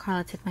down,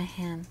 Carla took my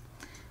hand.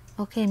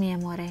 Okay, mi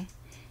amore.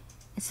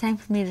 It's time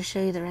for me to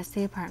show you the rest of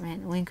the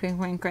apartment. Wink, wink,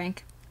 wink,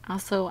 wink.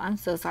 Also, I'm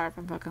so sorry if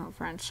I'm fucking with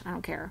French. I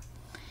don't care.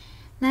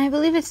 Now, I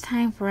believe it's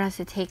time for us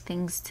to take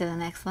things to the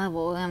next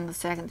level on the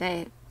second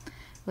date.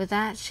 With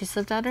that, she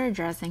slipped out her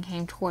dress and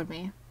came toward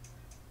me.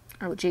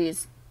 Oh,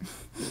 jeez.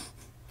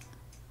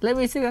 Let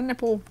me see the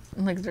nipple.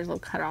 Like there's a little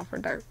cut off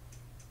right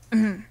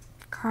there.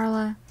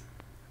 Carla,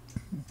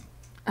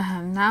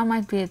 now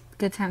might be a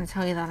good time to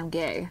tell you that I'm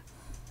gay.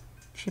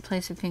 She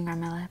placed her finger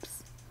on my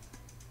lips.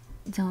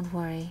 Don't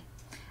worry.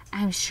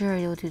 I'm sure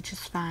you'll do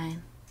just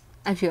fine.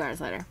 A few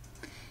hours later.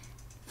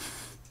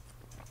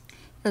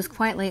 It was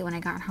quite late when I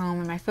got home,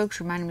 and my folks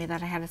reminded me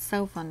that I had a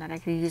cell phone that I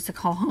could use to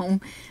call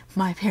home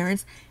my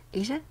parents.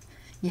 Asia,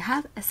 you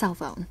have a cell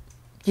phone.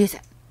 Use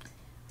it.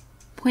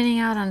 Pointing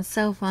out on a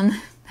cell phone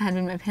that had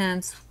been my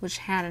pants, which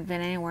hadn't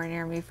been anywhere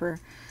near me for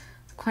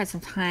quite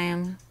some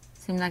time,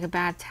 seemed like a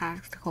bad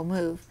tactical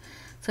move.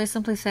 So I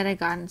simply said I'd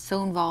gotten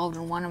so involved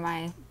in one of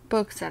my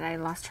books that I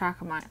lost track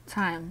of my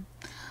time.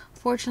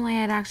 Fortunately,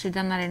 I had actually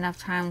done that enough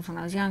times when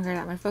I was younger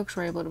that my folks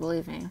were able to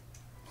believe me.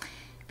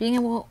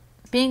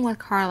 Being with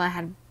Carla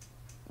had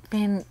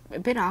been a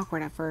bit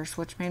awkward at first,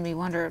 which made me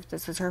wonder if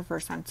this was her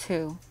first time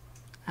too.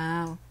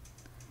 Oh.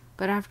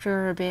 But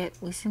after a bit,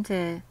 we seemed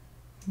to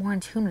more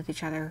in tune with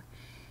each other.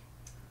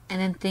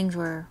 And then things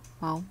were,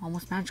 well,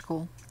 almost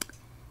magical.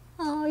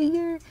 Oh,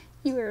 you're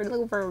a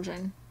little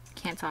virgin.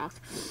 Can't talk.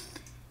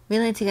 We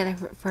lay together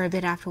for a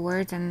bit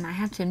afterwards, and I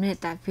have to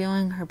admit that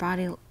feeling her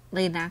body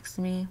laid next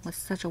to me was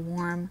such a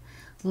warm,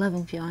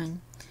 loving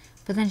feeling.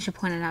 But then she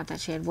pointed out that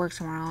she had work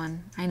tomorrow,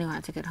 and I knew I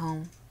had to get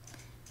home.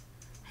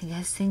 I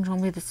guess things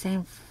won't be the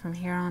same from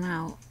here on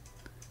out.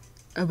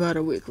 About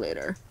a week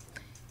later.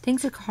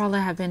 Things with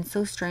Carla have been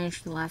so strange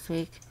for the last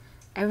week.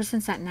 Ever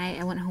since that night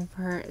I went home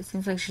for her, it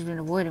seems like she's been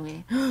avoiding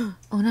me. Oh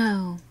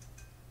no.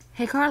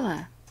 Hey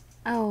Carla.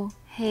 Oh,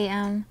 hey,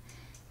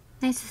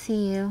 nice to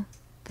see you.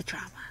 The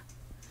drama.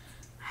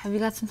 Have you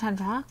got some time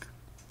to talk?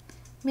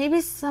 Maybe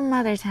some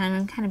other time.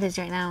 I'm kind of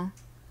busy right now.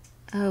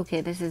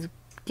 Okay, this is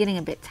getting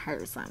a bit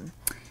tiresome.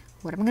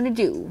 What am I gonna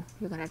do?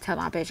 You're gonna tell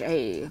my bitch,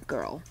 hey,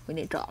 girl, we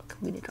need to talk.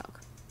 We need to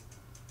talk.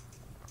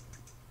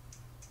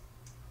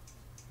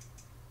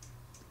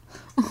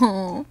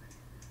 Oh.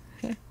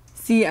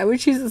 See, I would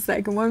choose the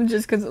second one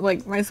just because,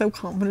 like, my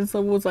self-confidence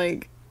level was,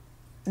 like,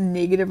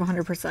 negative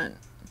 100%.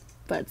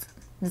 But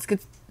this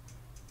gets...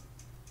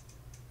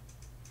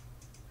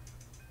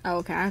 Oh,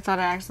 okay, I thought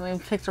I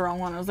accidentally picked the wrong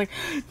one. I was like,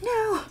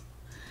 no!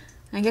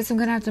 I guess I'm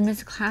gonna have to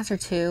miss a class or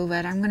two,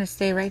 but I'm gonna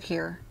stay right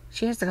here.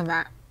 She has to come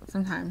back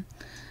sometime.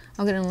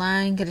 I'll get in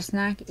line, get a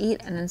snack,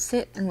 eat, and then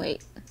sit and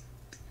wait.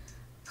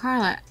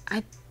 Carla,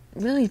 I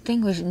really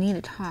think we should need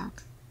to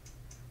talk.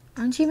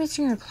 Aren't you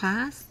missing your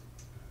class?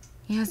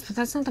 Yes, but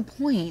that's not the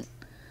point.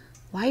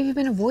 Why have you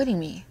been avoiding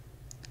me?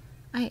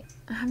 I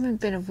haven't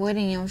been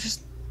avoiding you. I've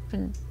just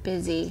been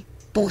busy.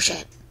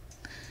 Bullshit.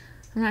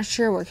 I'm not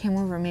sure what came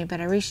over me,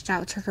 but I reached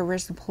out, took her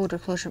wrist, and pulled her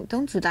closer.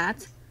 Don't do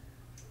that.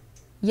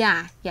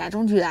 Yeah,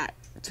 don't do that.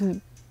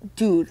 Dude.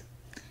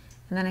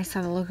 And then I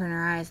saw the look in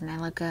her eyes, and I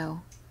let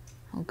go.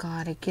 Oh,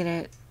 God, I get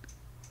it.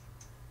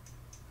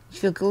 You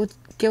feel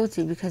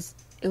guilty because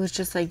it was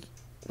just like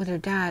with her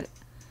dad.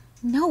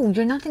 No,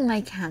 you're nothing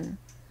like him.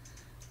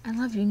 I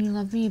love you and you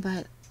love me,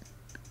 but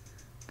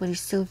you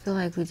still feel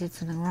like we did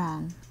something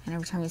wrong. And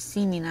every time you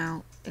see me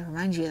now, it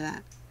reminds you of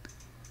that.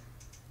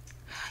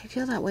 I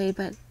feel that way,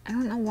 but I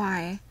don't know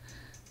why.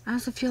 I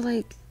also feel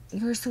like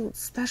you're so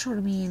special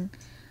to me and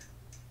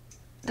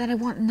that I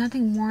want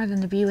nothing more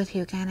than to be with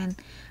you again. And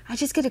I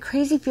just get a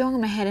crazy feeling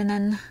in my head and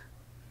then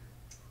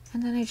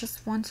I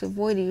just want to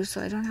avoid you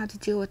so I don't have to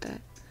deal with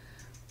it.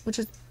 Which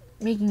is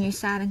making me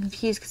sad and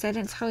confused because I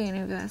didn't tell you any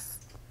of this.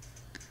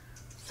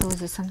 So is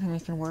this something we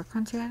can work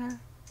on together?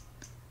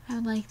 I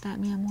would like that,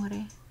 mi amore. I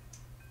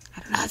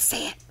don't know how to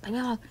say it.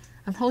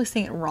 I'm probably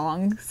saying it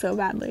wrong so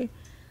badly.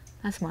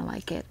 That's more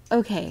like it.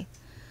 Okay.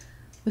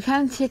 We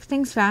kind of take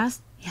things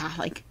fast. Yeah,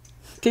 like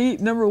date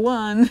number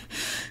 1.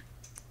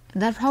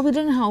 That probably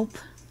didn't help.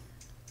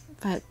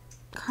 But,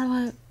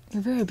 Carla,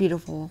 you're very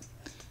beautiful.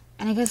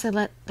 And I guess I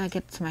let that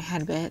get to my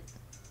head a bit.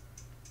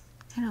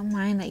 I don't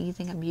mind that you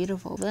think I'm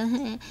beautiful, but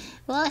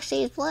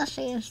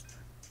blushies.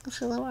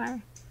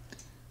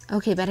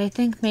 Okay, but I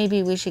think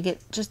maybe we should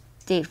just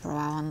date for a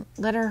while and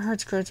let our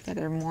hearts grow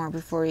together more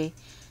before we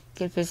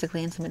get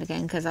physically intimate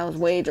again, because I was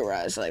way too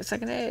rushed, like,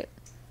 second date.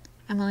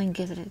 I'm willing to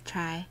give it a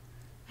try.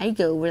 I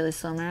go really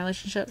slow in my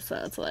relationship, so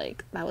it's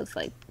like, that was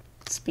like,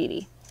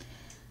 speedy.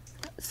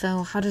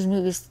 So, how does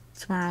movies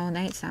tomorrow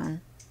night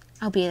sound?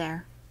 I'll be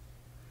there.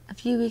 A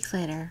few weeks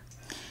later.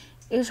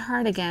 It was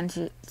hard again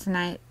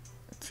tonight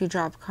to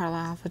drop Carla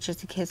off with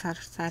just the kids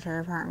outside her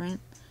apartment,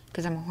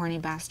 because I'm a horny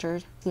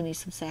bastard who needs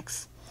some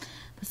sex.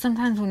 But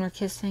sometimes when we're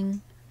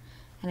kissing,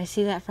 and I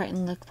see that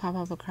frightened look pop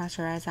up across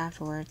her eyes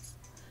afterwards,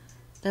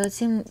 though it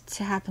seemed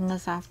to happen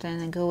less often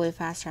and go away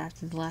faster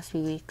after the last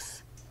few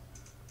weeks.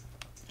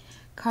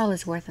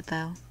 Carla's worth it,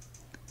 though.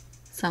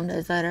 Some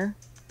days later,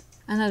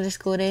 another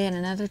school day and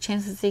another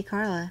chance to see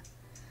Carla.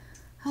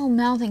 Oh,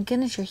 Mel, thank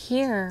goodness you're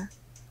here.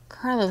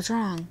 Carla was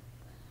wrong.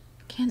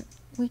 Can't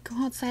we go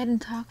outside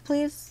and talk,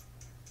 please?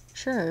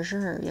 Sure,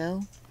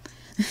 yo.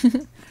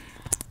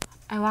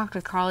 I walked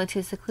with Carla to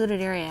a secluded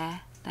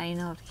area that I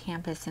know of the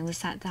campus, and we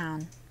sat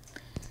down.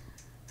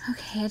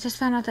 Okay, I just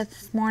found out that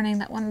this morning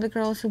that one of the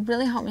girls who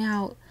really helped me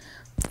out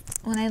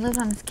when I lived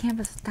on this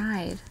campus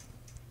died.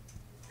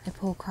 I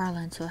pulled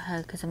Carla into a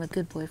hug because I'm a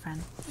good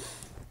boyfriend.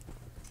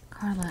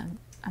 Carla,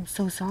 I'm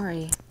so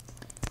sorry.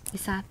 We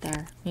sat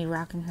there, me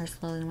rocking her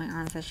slowly in my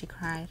arms as she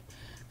cried,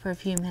 for a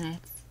few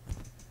minutes.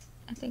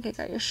 I think I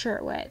got your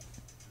shirt wet.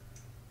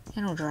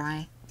 It'll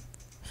dry.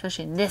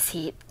 Especially in this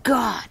heat.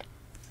 God!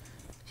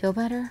 Feel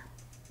better?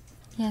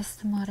 Yes,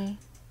 amore.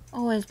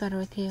 Always better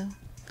with you.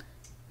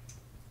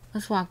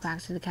 Let's walk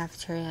back to the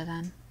cafeteria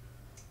then.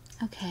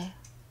 Okay.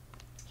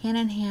 Hand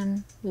in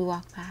hand, we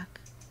walk back.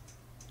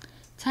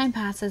 Time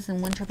passes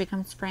and winter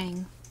becomes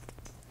spring.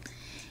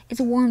 It's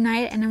a warm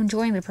night and I'm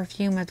enjoying the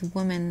perfume of the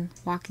women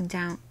walking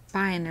down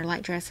by in their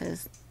light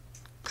dresses.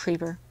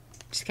 Creeper.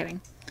 Just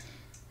kidding.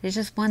 There's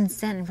just one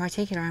scent in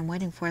particular I'm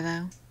waiting for,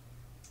 though.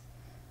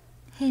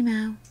 Hey,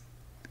 Mal.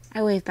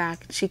 I wave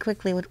back. She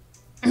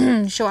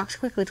walks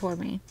quickly toward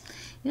me.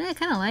 You know, I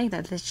kind of like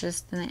that this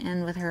just didn't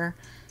end with her,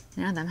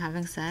 them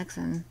having sex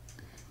and,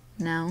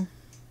 the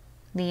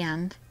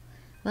end.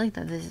 I like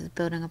that this is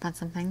building up on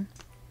something.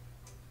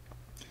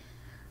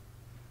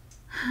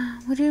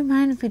 Would you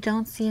mind if we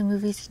don't see a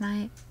movie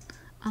tonight?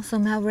 Also,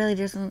 Mel really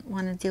doesn't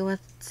want to deal with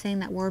saying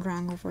that word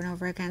wrong over and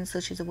over again, so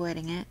she's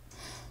avoiding it.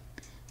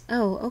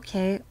 Oh,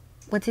 okay.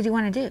 What did you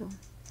want to do?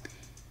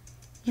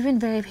 You've been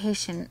very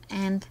patient,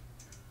 and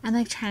I'd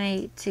like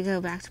trying to go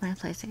back to my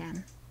place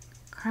again.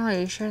 Carla, are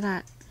you sure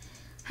that?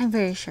 I'm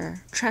very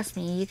sure. Trust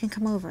me, you can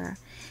come over,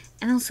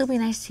 and it'll still be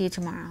nice to you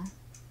tomorrow.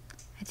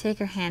 I take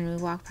her hand and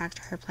we walk back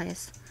to her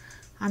place.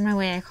 On my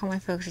way, I call my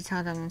folks to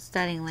tell them I'm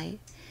studying late,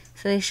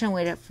 so they shouldn't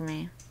wait up for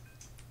me.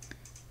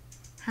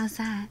 How's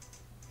that?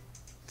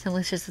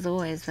 Delicious as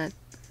always, but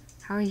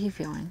how are you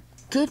feeling?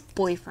 Good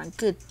boyfriend.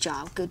 Good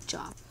job.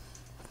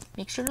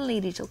 Make sure the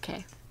lady's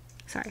okay.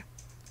 Sorry.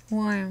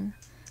 Warm.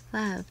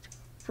 Loved.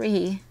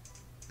 Free.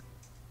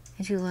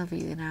 I do love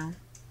you,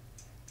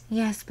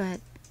 Yes, but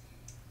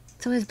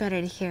it's always better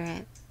to hear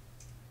it.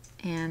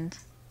 And,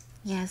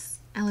 yes,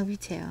 I love you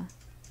too.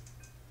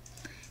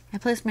 I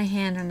placed my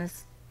hand on the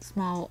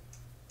small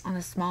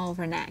of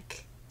her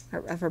neck, or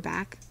of her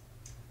back.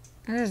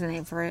 There's a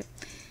name for it.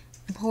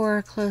 And pull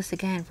her close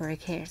again for a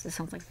kiss. This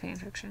sounds like fan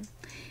fiction.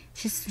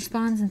 She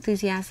responds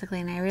enthusiastically,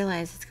 and I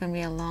realize it's going to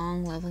be a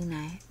long, lovely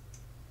night.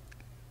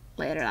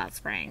 Later that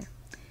spring.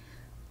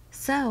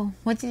 So,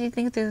 what did you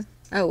think of the...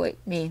 Oh, wait,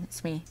 me.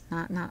 It's me.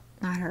 Not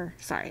her.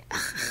 Sorry.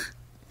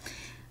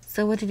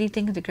 So, what did you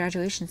think of the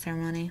graduation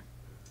ceremony?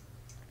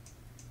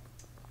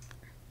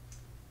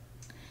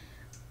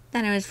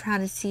 Then I was proud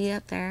to see you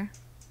up there.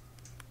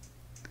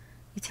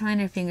 We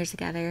twined our fingers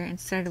together and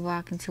started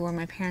walking to where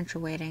my parents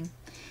were waiting.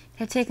 It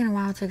had taken a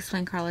while to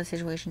explain Carla's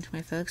situation to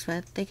my folks,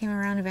 but they came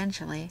around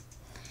eventually.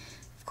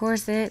 Of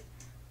course, it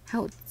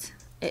helped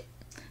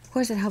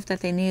that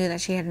they knew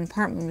that she had an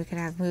apartment we could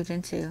have moved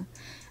into,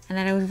 and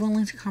that I was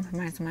willing to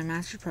compromise on my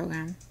master's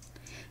program.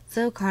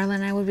 So Carla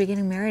and I would be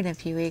getting married in a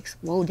few weeks.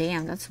 Whoa,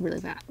 damn, that's really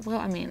bad. Well,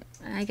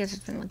 I guess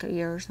it's been like a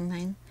year or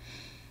something.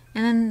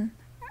 And then,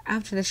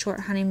 after the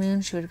short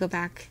honeymoon, she would go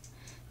back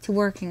to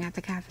working at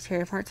the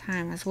cafeteria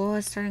part-time, as well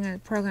as starting a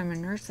program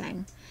in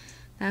nursing.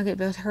 That would get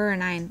both her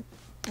and I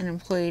an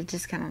employee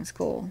discount on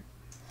school.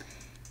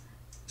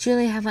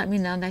 Julie had let me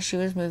know that she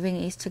was moving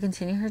east to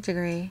continue her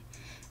degree,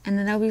 and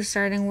that I'll be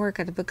starting work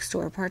at the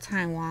bookstore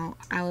part-time while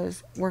I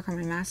was working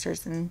on my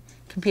master's in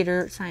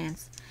computer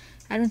science.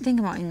 I didn't think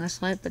about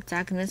English Lit, but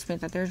Dad convinced me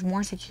that there's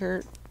more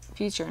secure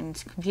future in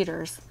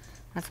computers.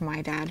 That's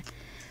my dad.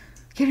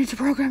 Get into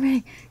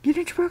programming! Get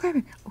into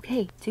programming!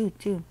 Okay,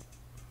 dude.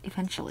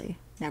 Eventually.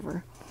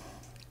 Never.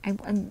 I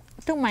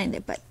don't mind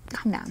it, but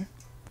calm down.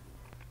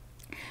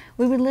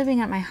 We were living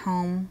at my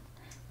home,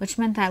 which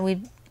meant that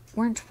we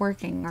weren't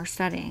working or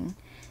studying.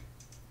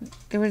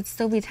 There would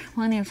still be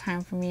plenty of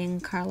time for me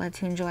and Carla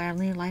to enjoy our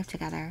new life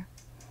together.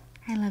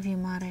 I love you,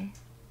 Mare.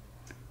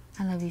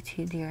 I love you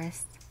too,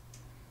 dearest.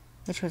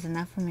 Which was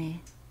enough for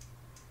me.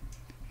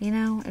 You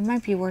know, it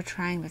might be worth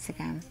trying this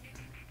again.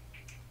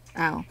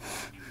 Oh.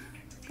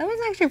 That was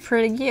actually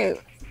pretty cute.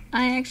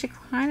 I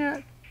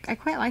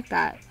quite like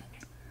that.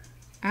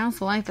 I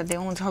also like that they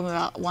only told me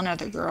about one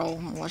other girl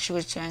and what she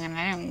was doing,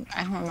 and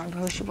I don't remember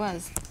who she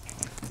was.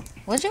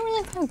 Was there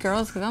really 5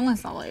 girls? Because I only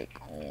saw like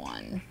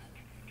 1.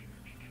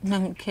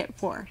 No, kid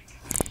 4.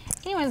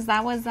 Anyways,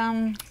 that was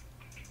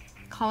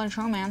college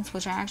romance,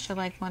 which I actually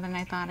liked more than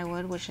I thought I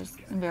would, which is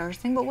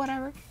embarrassing, but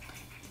whatever.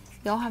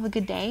 Y'all have a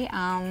good day.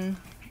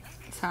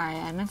 Sorry,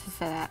 I meant to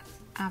say that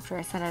after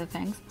I said other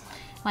things.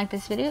 Like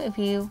this video if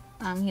you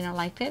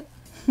liked it.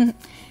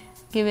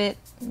 Give it,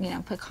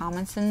 put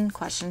comments and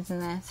questions in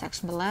the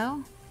section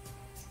below.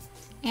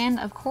 And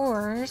of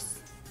course,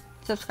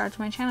 subscribe to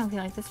my channel if you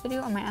like this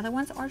video or my other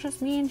ones, or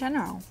just me in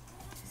general.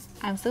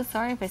 I'm so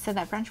sorry if I said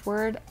that French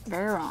word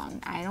very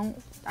wrong. I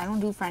don't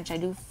do French, I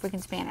do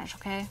freaking Spanish,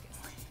 okay?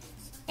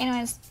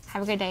 Anyways,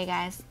 have a good day,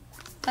 guys.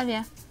 Love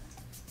ya.